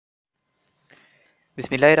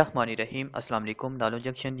बिस्मिल्लाहिर्रहमानिर्रहीम। अस्सलाम वालेकुम।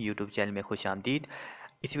 जंक्शन यूट्यूब चैनल में खुश आमदीद।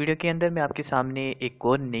 इस वीडियो के अंदर मैं आपके सामने एक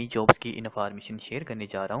और नई जॉब्स की इन्फॉर्मेशन शेयर करने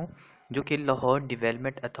जा रहा हूँ जो कि लाहौर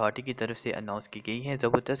डेवलपमेंट अथॉरिटी की तरफ से अनाउंस की गई हैं।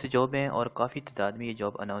 ज़बरदस्त जॉब हैं और काफ़ी तादाद में ये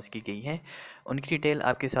जॉब अनाउंस की गई हैं। उनकी डिटेल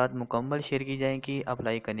आपके साथ मुकम्मल शेयर की जाएगी।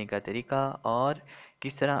 अप्लाई करने का तरीका और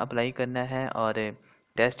किस तरह अप्लाई करना है और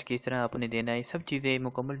टेस्ट किस तरह आपने देना है, सब चीज़ें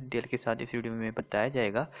मुकम्मल डिटेल के साथ इस वीडियो में बताया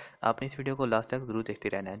जाएगा। आपने इस वीडियो को लास्ट तक ज़रूर देखते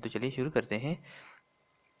रहना है। तो चलिए शुरू करते हैं।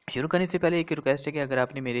 शुरू करने से पहले एक रिक्वेस्ट है कि अगर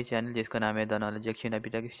आपने मेरे चैनल जिसका नाम है द नॉलेज जंक्शन अभी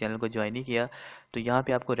तक इस चैनल को ज्वाइन नहीं किया तो यहाँ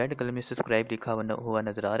पे आपको रेड कलर में सब्सक्राइब लिखा हुआ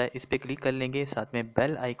नज़र आ रहा है। इस पर क्लिक कर लेंगे, साथ में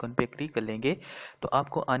बेल आइकन पे क्लिक कर लेंगे तो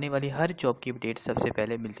आपको आने वाली हर जॉब की अपडेट सबसे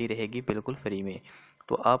पहले मिलती रहेगी बिल्कुल फ्री में।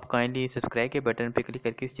 तो आप काइंडली सब्सक्राइब के बटन पे क्लिक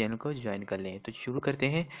करके इस चैनल को ज्वाइन कर लें। तो शुरू करते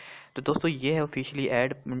हैं। तो दोस्तों ये है officially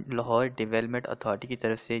add Lahore development authority की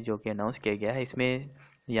तरफ से जो कि अनाउंस किया गया है। इसमें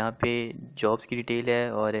यहाँ पे जॉब्स की डिटेल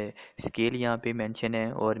है और स्केल यहाँ पे मेंशन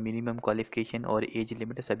है और मिनिमम क्वालिफ़िकेशन और एज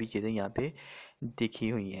लिमिट सभी चीज़ें यहाँ पे दिखी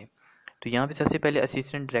हुई हैं। तो यहाँ पे सबसे पहले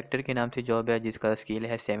असिस्टेंट डायरेक्टर के नाम से जॉब है जिसका स्केल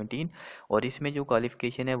है 17 और इसमें जो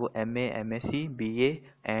क्वालिफ़िकेशन है वो MA, MSc, BA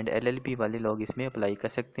and LLB वाले लोग इसमें अप्लाई कर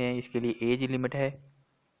सकते हैं। इसके लिए एज लिमिट है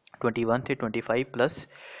 21 से 25 प्लस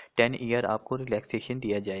 10 ईयर आपको रिलैक्सेशन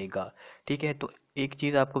दिया जाएगा। ठीक है, तो एक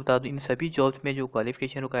चीज़ आपको बता दूं, इन सभी जॉब्स में जो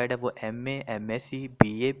क्वालिफिकेशन रिक्वायर्ड है वो MA, MSc,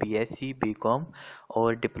 BA, BSc, BCom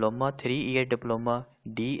और डिप्लोमा 3 ईयर डिप्लोमा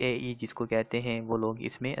डीएई जिसको कहते हैं वो लोग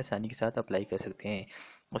इसमें आसानी के साथ अप्लाई कर सकते हैं।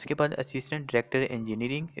 उसके बाद असिस्टेंट डायरेक्टर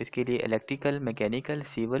इंजीनियरिंग, इसके लिए इलेक्ट्रिकल, मैकेनिकल,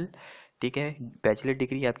 सिविल, ठीक है, बैचलर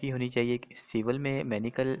डिग्री आपकी होनी चाहिए सिविल में,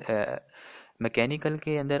 मैकेनिकल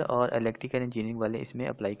के अंदर और इलेक्ट्रिकल इंजीनियरिंग वाले इसमें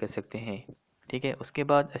अप्लाई कर सकते हैं। ठीक है, उसके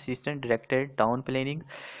बाद असिस्टेंट डायरेक्टर टाउन प्लानिंग,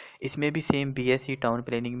 इसमें भी सेम बीएससी टाउन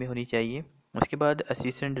प्लानिंग में होनी चाहिए। उसके बाद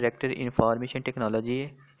असिस्टेंट डायरेक्टर इंफॉर्मेशन टेक्नोलॉजी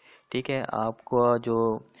है। ठीक है, आपको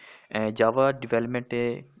जो जावा डेवलपमेंट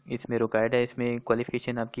इसमें रिक्वायर्ड है, इसमें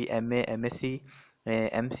क्वालिफिकेशन आपकी MA, MSc,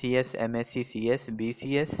 MCS, MSc, CS,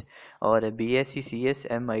 BCS और बीएससी, सीएस,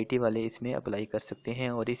 एमआईटी वाले इसमें अप्लाई कर सकते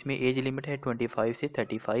हैं और इसमें एज लिमिट है 25 से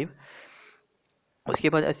 35। उसके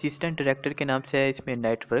बाद असिस्टेंट डायरेक्टर के नाम से है, इसमें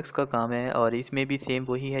नेटवर्क्स का काम है और इसमें भी सेम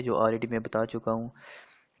वही है जो ऑलरेडी मैं बता चुका हूँ।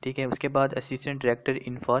 ठीक है, उसके बाद assistant director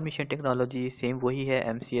information technology same वही है,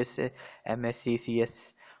 एमसीएस, एमएससी,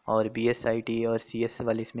 सीएस और बीएसआईटी और सीएस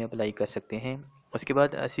वाले इसमें अप्लाई कर सकते हैं। उसके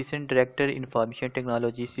बाद assistant director information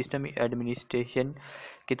technology system administration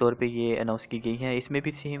के तौर पे ये अनाउंस की गई है। इसमें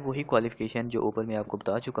भी सेम वही क्वालिफिकेशन जो ऊपर मैं आपको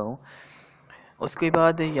बता चुका हूँ। उसके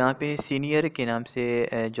बाद यहाँ पे सीनियर के नाम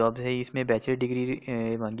से जॉब है, इसमें बैचलर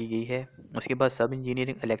डिग्री मांगी गई है। उसके बाद सब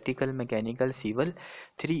engineering, electrical, mechanical, civil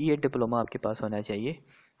 3 year diploma आपके पास होना चाहिए।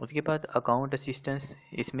 उसके बाद अकाउंट असिस्टेंस,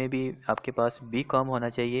 इसमें भी आपके पास बीकॉम होना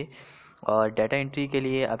चाहिए और डाटा एंट्री के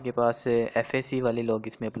लिए आपके पास एफएससी वाले लोग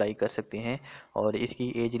इसमें अप्लाई कर सकते हैं और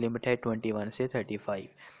इसकी एज लिमिट है 21 से 35।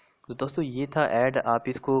 तो दोस्तों ये था ऐड, आप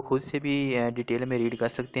इसको खुद से भी डिटेल में रीड कर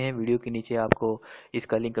सकते हैं। वीडियो के नीचे आपको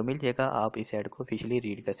इसका लिंक मिल जाएगा, आप इस ऐड को ऑफिशियली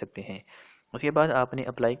रीड कर सकते हैं। उसके बाद आपने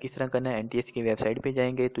अप्लाई किस तरह करना है, एनटीएस की वेबसाइट पे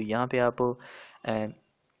जाएंगे तो यहाँ पे आप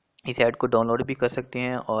इस ऐड को डाउनलोड भी कर सकते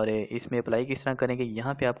हैं और इसमें अप्लाई किस तरह करेंगे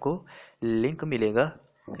यहाँ पे आपको लिंक मिलेगा।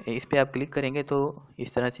 इस पर आप क्लिक करेंगे तो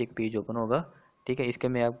इस तरह से एक पेज ओपन होगा। ठीक है, इसके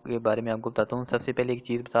मैं आपके बारे में आपको बताता हूँ। सबसे पहले एक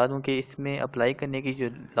चीज़ बता दूँ कि इसमें अप्लाई करने की जो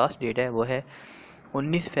लास्ट डेट है वो है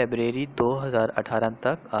 19 फरवरी 2018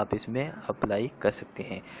 तक आप इसमें अप्लाई कर सकते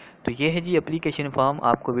हैं। तो ये है जी एप्लीकेशन फॉर्म,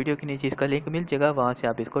 आपको वीडियो के नीचे इसका लिंक मिल जाएगा, वहाँ से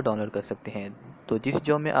आप इसको डाउनलोड कर सकते हैं। तो जिस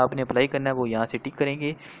जॉब में आपने अप्लाई करना है वो यहाँ से टिक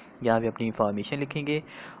करेंगे, यहाँ पे अपनी इंफॉर्मेशन लिखेंगे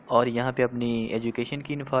और यहाँ पे अपनी एजुकेशन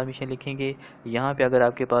की इंफॉर्मेशन लिखेंगे। यहाँ पे अगर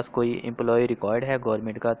आपके पास कोई एम्प्लॉय रिकॉर्ड है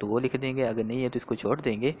गवर्नमेंट का तो वो लिख देंगे, अगर नहीं है तो इसको छोड़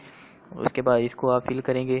देंगे। उसके बाद इसको आप फिल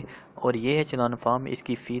करेंगे और ये है चलान फॉर्म।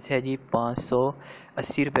 इसकी फ़ीस है जी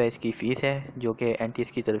 580 रुपये इसकी फ़ीस है जो कि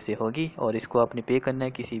एनटीएस की तरफ से होगी और इसको आपने पे करना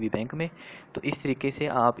है किसी भी बैंक में। तो इस तरीके से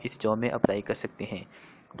आप इस जॉब में अप्लाई कर सकते हैं।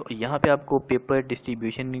 तो यहाँ पे आपको पेपर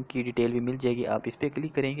डिस्ट्रीब्यूशन की डिटेल भी मिल जाएगी, आप इस पर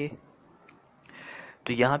क्लिक करेंगे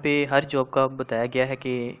तो यहाँ पे हर जॉब का बताया गया है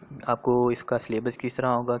कि आपको इसका सिलेबस किस तरह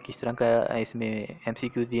होगा, किस तरह का इसमें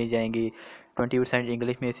एमसीक्यूज दिए जाएंगे। 20%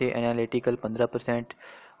 इंग्लिश में से, एनालिटिकल 15%,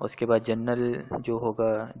 उसके बाद जनरल जो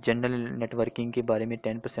होगा, जनरल नेटवर्किंग के बारे में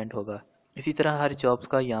 10% होगा। इसी तरह हर जॉब्स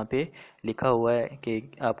का यहाँ पे लिखा हुआ है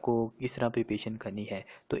कि आपको किस तरह प्रिपरेशन करनी है।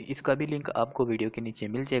 तो इसका भी लिंक आपको वीडियो के नीचे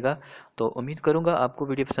मिल जाएगा। तो उम्मीद करूँगा आपको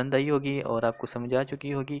वीडियो पसंद आई होगी और आपको समझ आ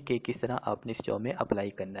चुकी होगी कि किस तरह आपने इस जॉब में अप्लाई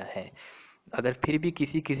करना है। अगर फिर भी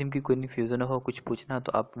किसी किस्म की कोई कन्फ्यूज़न हो, कुछ पूछना,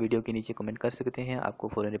 तो आप वीडियो के नीचे कमेंट कर सकते हैं, आपको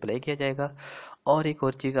फ़ौरन रिप्लाई किया जाएगा। और एक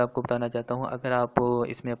और चीज़ आपको बताना चाहता हूँ, अगर आप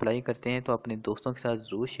इसमें अप्लाई करते हैं तो अपने दोस्तों के साथ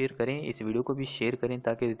ज़रूर शेयर करें, इस वीडियो को भी शेयर करें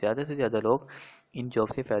ताकि ज़्यादा से ज़्यादा लोग इन जॉब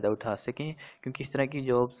से फ़ायदा उठा सकें, क्योंकि इस तरह की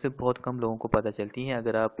जॉब से बहुत कम लोगों को पता चलती हैं।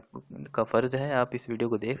 अगर आपका फ़र्ज़ है, आप इस वीडियो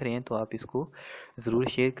को देख रहे हैं, तो आप इसको ज़रूर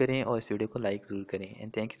शेयर करें और इस वीडियो को लाइक ज़रूर करें।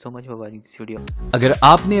 And thank you so much for watching this video. अगर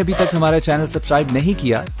आपने अभी तक हमारा चैनल सब्सक्राइब नहीं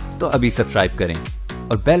किया तो अभी सब्सक्राइब करें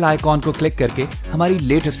और बेल आइकॉन को क्लिक करके हमारी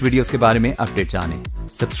लेटेस्ट वीडियोस के बारे में अपडेट जानें।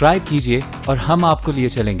 सब्सक्राइब कीजिए और हम आपको लिए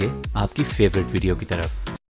चलेंगे आपकी फेवरेट वीडियो की तरफ।